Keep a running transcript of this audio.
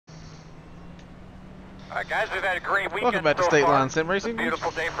Alright guys, we've had a great weekend. Welcome back to so State far. Line Sim It's a Racing.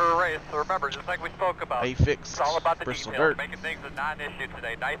 beautiful day for a race. So remember, just like we spoke about, A fixed it's all about the Bristol details, dirt. making things a non-issue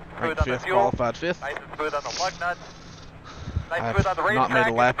today. Nice and smooth Ranked on the fifth, fuel, qualified fifth. nice and smooth on the lug nuts, nice and I've smooth on the racetrack. not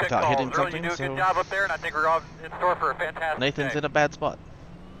made a lap and the pit without calls. hitting Really, something, you do a so good job up there, and I think we're all in store for a fantastic Nathan's day. in a bad spot.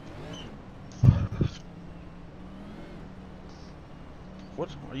 What?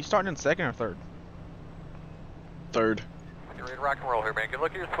 Are you starting in second or third? Third. You're ready to rock and roll here, man. Good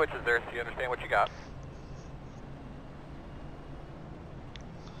look at your switches there so you understand what you got.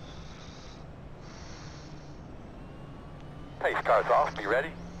 Pace car's off. Be ready.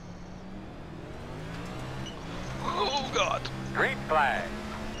 Oh God! Green flag.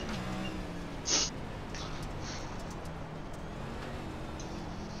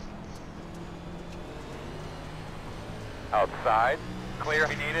 Outside. Clear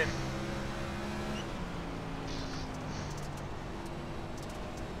if you need it.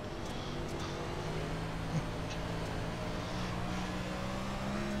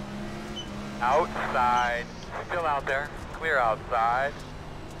 Outside. Still out there. Clear outside.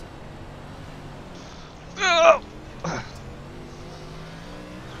 Oh!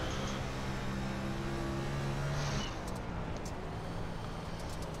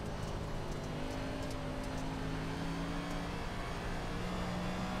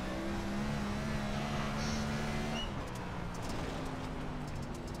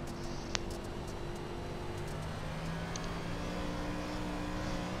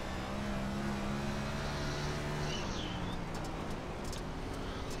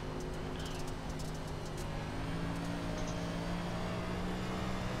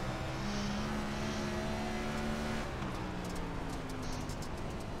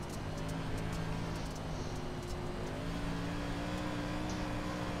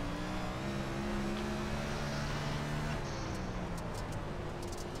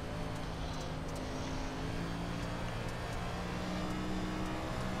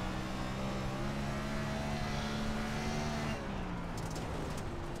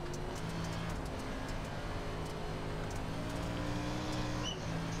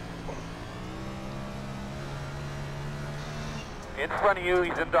 In front of you,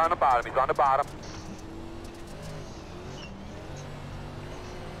 he's on the bottom. He's on the bottom.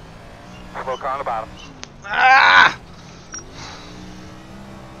 Smoke on the bottom. Ah!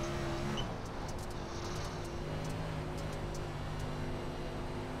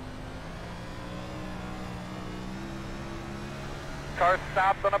 Car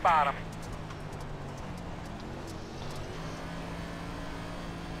stopped on the bottom.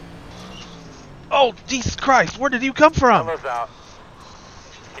 Oh, Jesus Christ! Where did you come from? Yellow's out.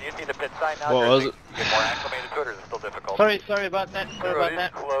 Can you see the pit sign now? What was it? Get more acclimated to it, or is it still difficult? Sorry about that. Sorry about Road is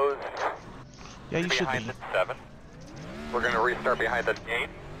that. closed. Yeah, you should Behind be. the 7. We're going to restart behind the 8.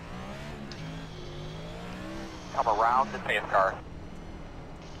 Come around the pace car.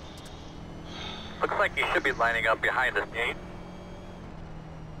 Looks like you should be lining up behind this 8.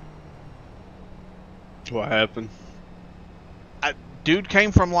 What happened? Dude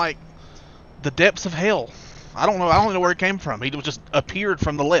came from like the depths of hell. I don't know. I don't know where it came from. He just appeared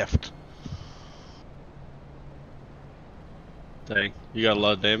from the left. Dang, you got a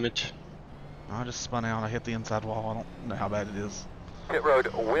lot of damage. I just spun out. I hit the inside wall. I don't know how bad it is. Pit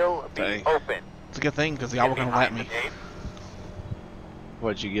road will be Dang. open. It's a good thing because y'all were gonna lap me.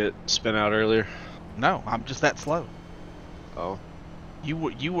 What'd you get spin out earlier? No, I'm just that slow. Oh.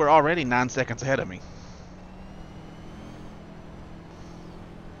 You were already 9 seconds ahead of me.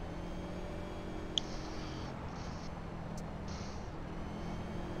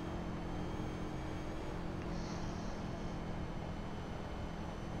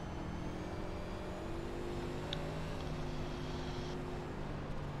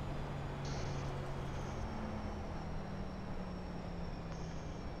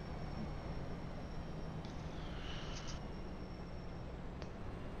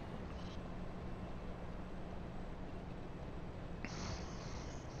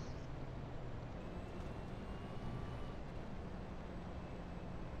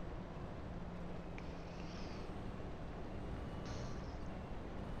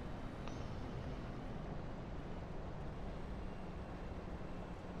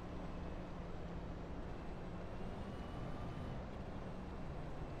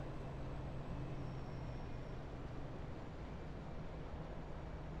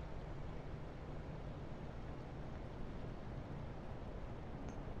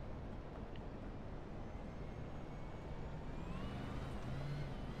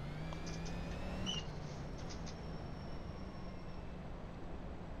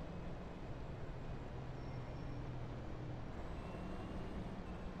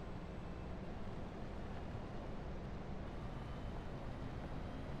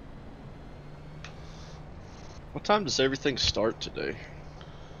 What time does everything start today?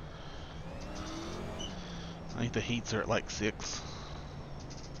 I think the heats are at like 6.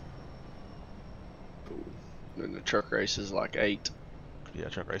 Cool. And the truck race is like 8. Yeah,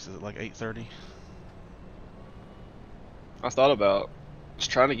 truck race is at like 8:30. I thought about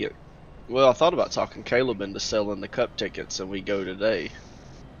just trying to get. Well, I thought about talking Caleb into selling the cup tickets, and we go today.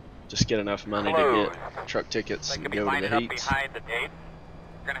 Just get enough money to get truck tickets They and could be go to lining the up heats. behind the gate.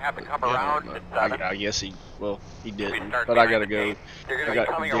 You're gonna have to come Yeah, around at 7. I guess he didn't, start but I behind gotta the go. gate. You're I gonna got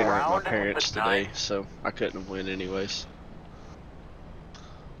be coming dinner at my around parents at 9. today, so I couldn't have went anyways.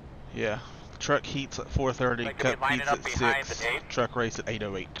 Yeah, truck heats at 4:30, They could be cup lining heats up at behind 6, the gate. truck race at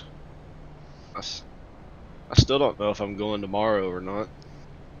 8:08. I still don't know if I'm going tomorrow or not.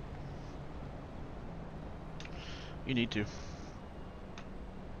 You need to.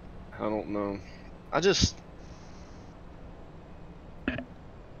 I don't know. I just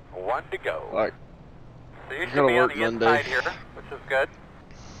 1 to go. like. So you I should gotta be on work the Monday. inside here, which is good.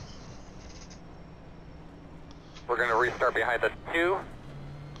 We're gonna restart behind the 2.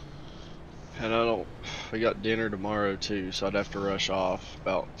 And I don't. We got dinner tomorrow too, so I'd have to rush off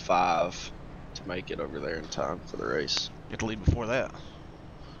about 5 to make it over there in time for the race. You have to leave before that.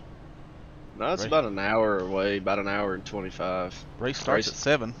 No, it's Right. about an hour away, about an hour and 25. Race starts at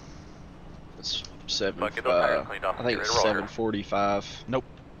 7. It's 7. Look, get those tires cleaned off. I think Get it's ready to roll here. 7:45. Nope.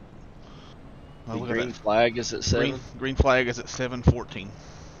 Oh, The look at green that. flag is at 7. Green flag is at 7:14.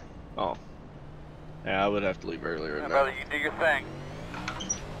 Oh, yeah, I would have to leave earlier Yeah, than brother, that. you do your thing.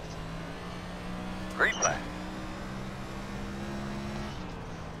 Green flag.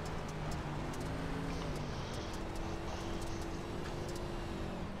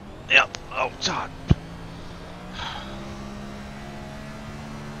 Yep. Oh, God.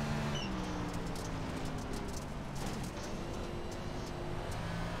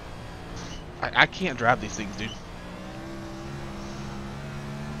 I can't drive these things, dude.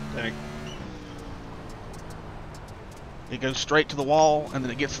 Dang. It goes straight to the wall, and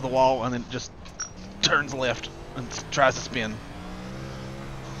then it gets to the wall, and then it just turns left and tries to spin.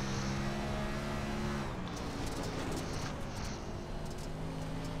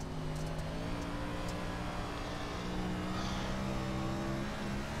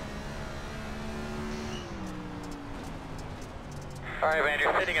 Alright, man,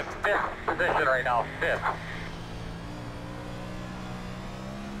 you're sitting in 5th position right now. 5th.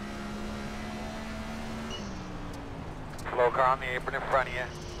 Slow car on the apron in front of you.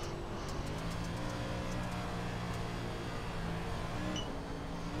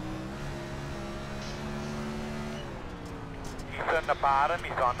 He's on the bottom,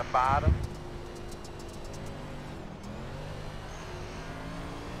 he's on the bottom.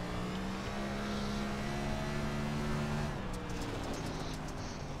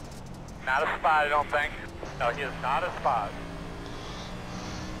 Not a spot, I don't think. No, he is not a spot.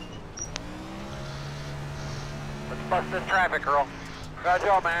 Let's bust this traffic, girl. Good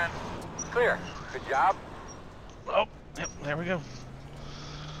job, man. Clear. Good job. Oh, yep, there we go.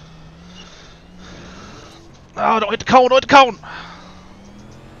 Oh, don't hit the cone, don't hit the cone!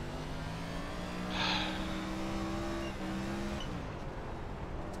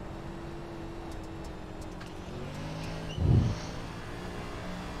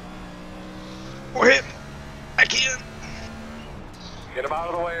 We're hitting. I can't. Get him out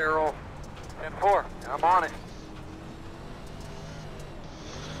of the way, Earl. 10-4. I'm on it.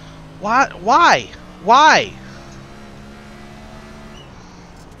 Why? Why? Why?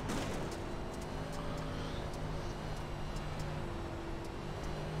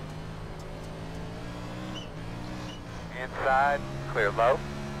 Inside. Clear low.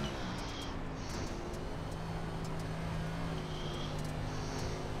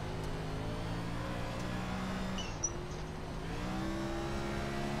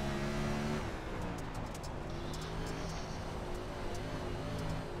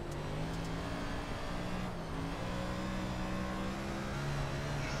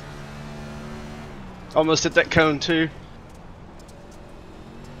 Almost hit that cone too.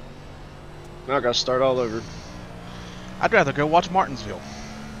 Now I gotta start all over. I'd rather go watch Martinsville.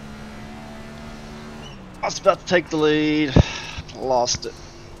 I was about to take the lead. Lost it.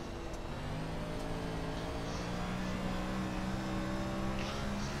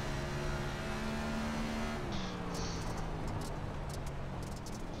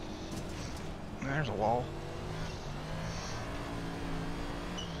 There's a wall.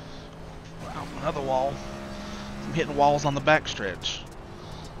 Wow, another wall. I'm hitting walls on the backstretch.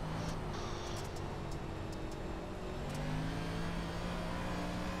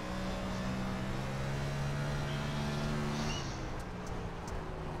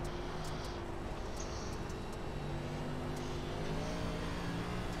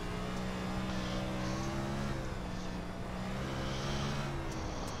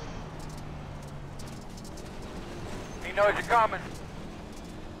 He knows you're coming.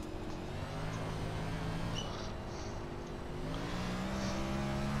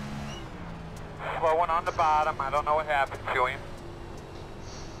 Slowing on the bottom. I don't know what happened to him.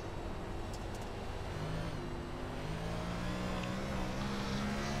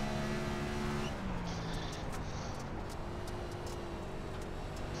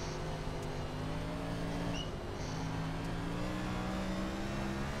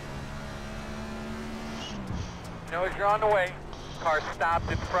 Knows you're on the way. Car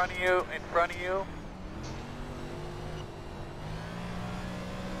stopped in front of you,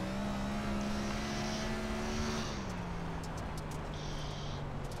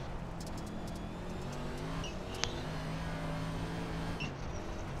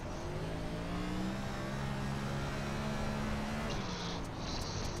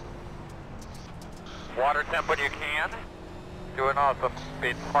 Water temp when you can. Doing awesome.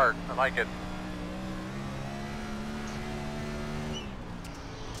 Being smart. I like it.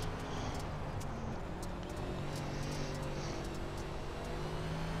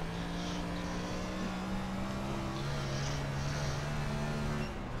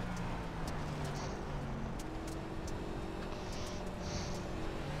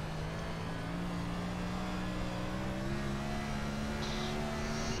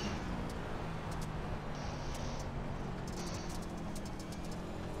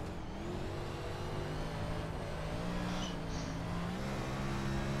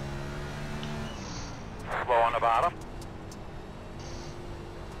 Slow on the bottom.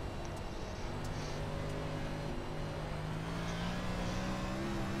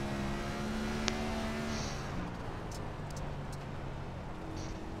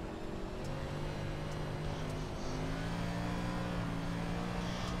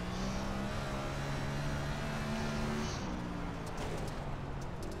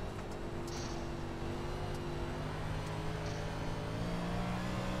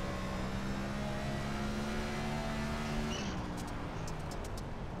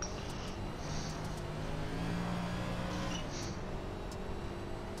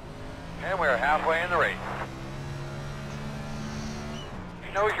 And we're halfway in the race.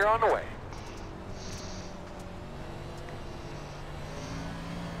 He knows you're on the way.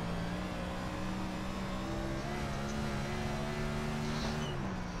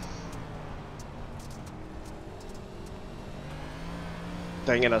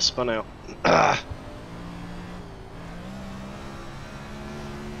 Dang it, I spun out.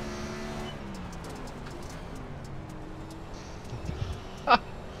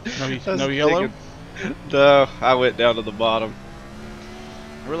 No yellow? No, I went down to the bottom.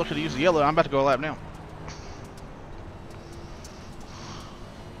 I really could have used the yellow. I'm about to go a lap now.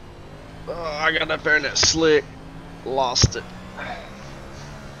 Oh, I got up there in that slick. Lost it.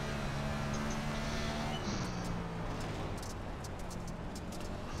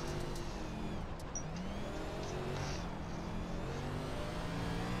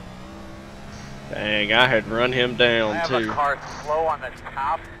 Dang, I had run him down I have too. a car slow on the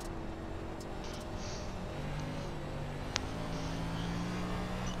top.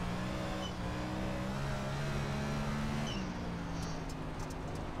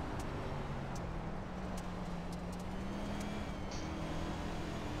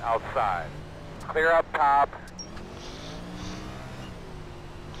 Outside. Clear up top.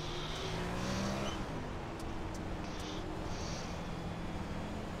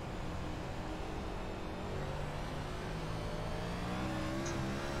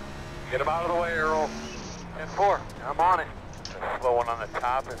 Get him out of the way, Earl. 10-4. I'm on it. Slow one on the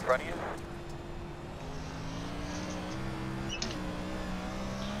top in front of you.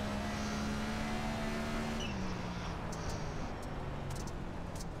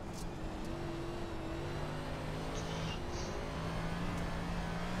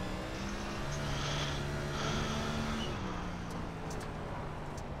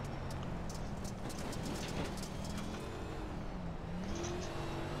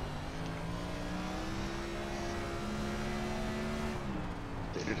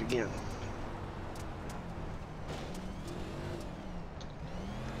 Did it again.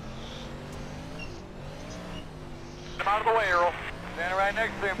 Get him out of the way, Earl. Standing right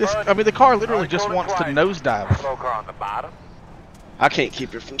next to him, bud. I mean, the car literally just Going wants to twice. nosedive. Slow car on the bottom. I can't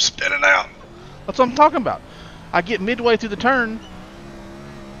keep it from spinning out. That's what I'm talking about. I get midway through the turn,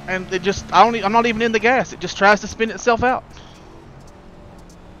 and it just, I'm not even in the gas. It just tries to spin itself out.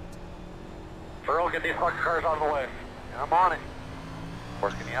 Earl, get these fucking cars out of the way. I'm on it.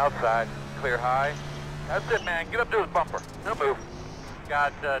 Working the outside. Clear high. That's it, man. Get up to his bumper. No move.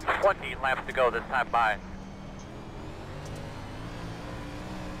 Got 20 laps to go this time by.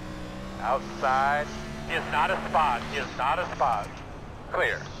 Outside. Is not a spot. Is not a spot.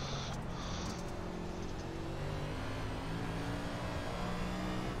 Clear.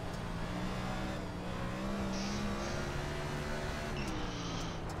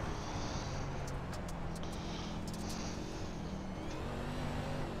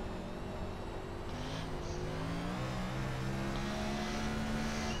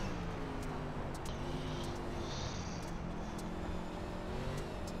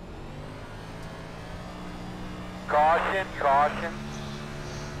 Caution, caution.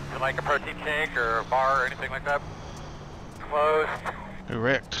 Would you like a protein shake or a bar or anything like that? Closed.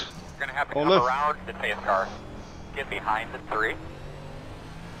 Correct. You're gonna have to Oh, come no. around the pace car. Get behind the 3.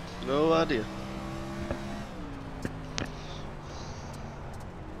 No idea.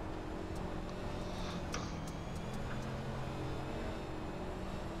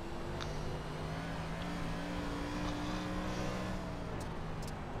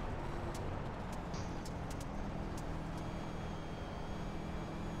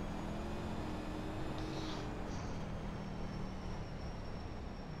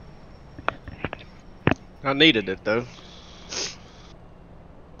 I needed it though.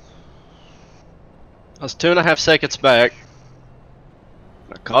 I was 2.5 seconds back.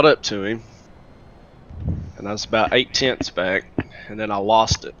 I caught up to him, and I was about 0.8 back, and then I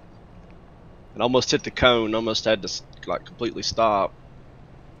lost it. And almost hit the cone. Almost had to like completely stop.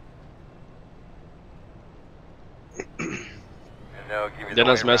 Then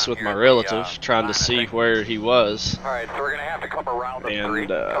I was messing with my relative, trying to see where he was, Alright, so we're gonna have to come around the 3. and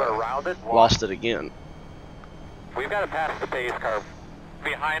Come around it. lost it again. We've got to pass the pace car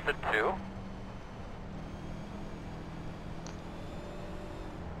behind the 2.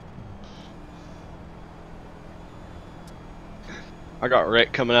 I got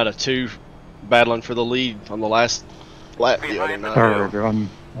wrecked coming out of 2, battling for the lead on the last lap the other night. Sorry everyone,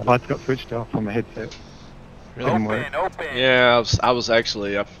 my lights got switched off on the headset. Really? Open. Yeah, I was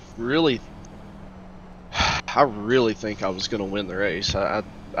actually, I really think I was gonna win the race. I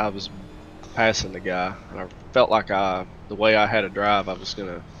was passing the guy, and I felt like the way I had to drive, I was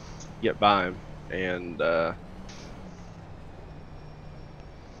gonna get by him, and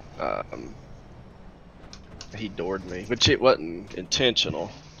he doored me, which it wasn't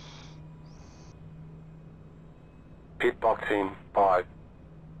intentional. Pit boxing 5,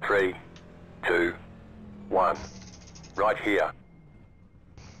 3, 2, 1. Right here.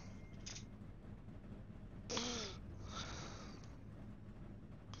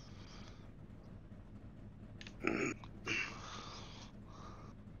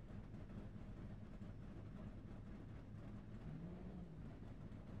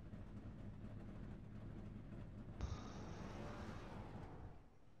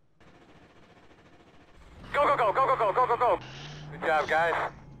 Go. Good job, guys.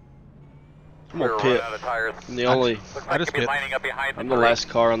 I'm We're gonna running pit. out of tires. I'm the only. Looks I like just you'll be pit. lining up behind I'm the 3. last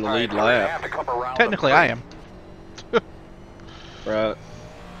car on the lead Alright, so we're gonna lap. have to come around Technically, the I 3. am. Right.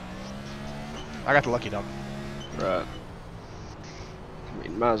 I got the lucky dog. Right. I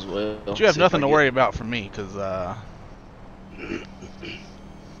mean, might as well. But you have see if nothing I to get- worry about from me, because I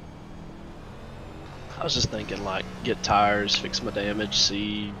was just thinking, like, get tires, fix my damage,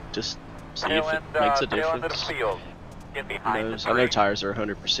 see if it makes a Tail end of the difference. field. Get Who behind the knows? 3. I know tires are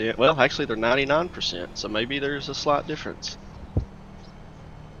 100%. Well, actually, they're 99%, so maybe there's a slight difference.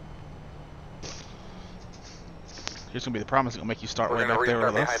 here's going to be the promise. It's going to make you start We're way gonna back there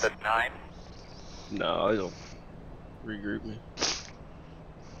restart with behind us. the 9. No, it'll regroup me.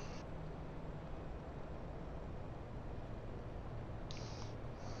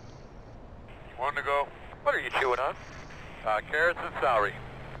 One to go. What are you chewing on? Carrots and celery.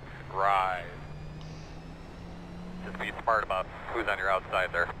 Right. Just be smart about who's on your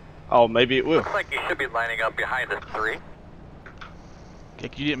outside there. Oh, maybe it will. Looks like you should be lining up behind the 3.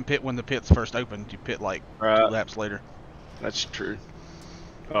 Kick, you didn't pit when the pits first opened. You pit like 2 Right. laps later. That's true.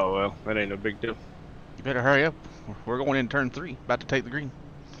 Oh, well, that ain't no big deal. You better hurry up. We're going in turn 3. About to take the green.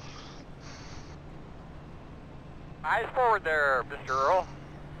 Eyes forward there, Mr. Earl.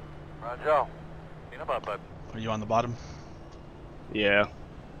 Roger. Clean him up, bud. Are you on the bottom? Yeah.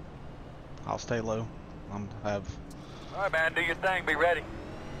 I'll stay low. I have. Alright, man, do your thing. Be ready.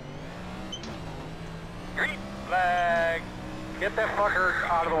 Green flag. Get that fucker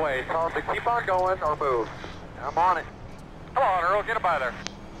out of the way. Tell him to keep on going or move. I'm on it. Come on, Earl. Get him by there.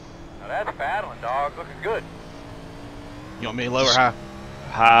 Now that's battling, dog. Looking good. You want me low or high?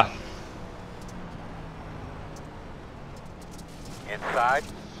 High. Inside.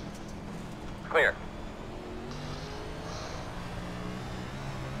 Clear.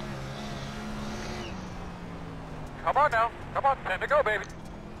 Come on now. Come on. 10 to go, baby.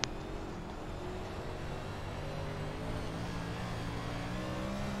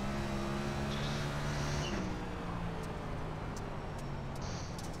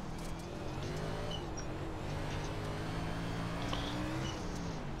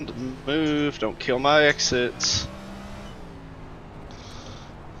 Move, don't kill my exits.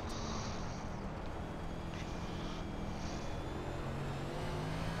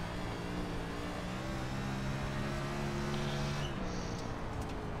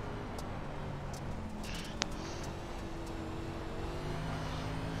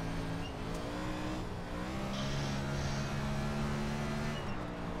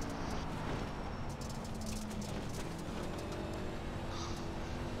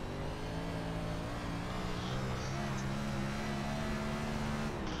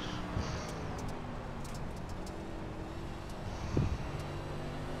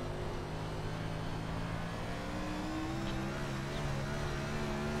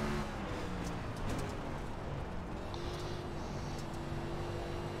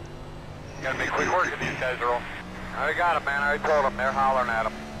 Gotta make quick work of these guys, Earl. I already got them, man. I already told them. They're hollering at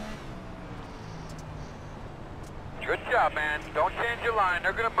them. Good job, man. Don't change your line.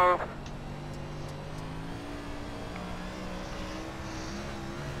 They're gonna move.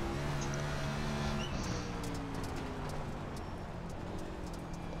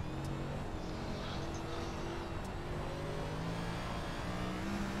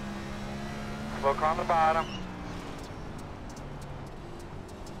 Look on the bottom.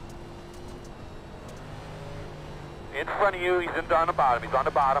 In front of you, he's on the bottom. He's on the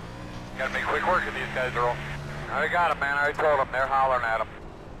bottom. You gotta make quick work of these guys, Earl. I already got him, man. I already told them. They're hollering at him.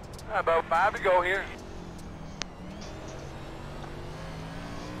 About 5 to go here.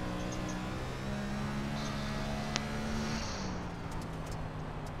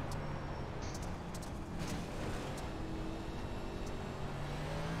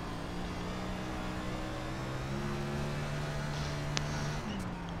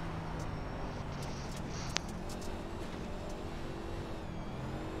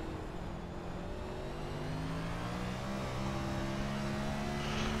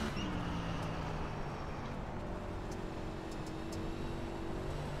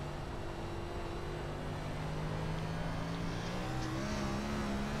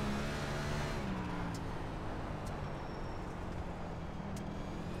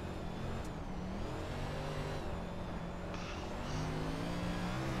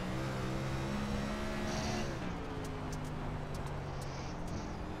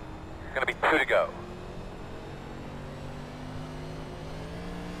 Gonna be 2 to go.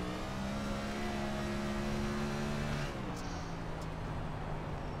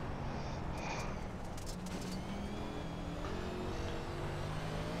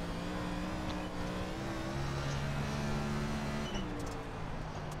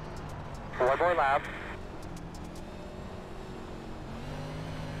 One more lap.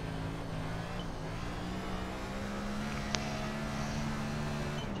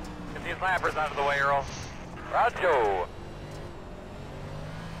 Get these lappers out of the way, Earl. Roger.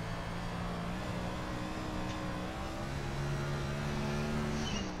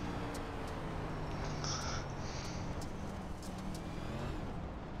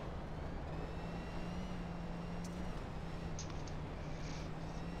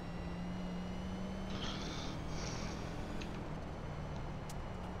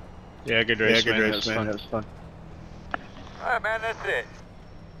 Yeah, good race, man. That was fun. That was fun. Alright, man, that's it.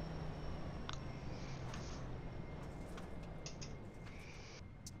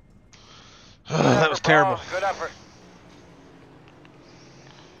 That was terrible. Good effort.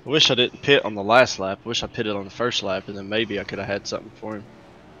 I wish I didn't pit on the last lap. I wish I pitted on the first lap, and then maybe I could have had something for him.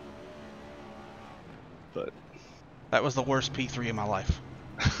 But That was the worst P3 in my life.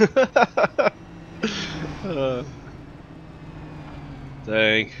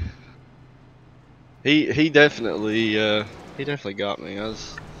 Dang. He definitely got me.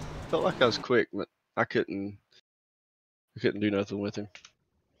 Felt like I was quick, but I couldn't do nothing with him.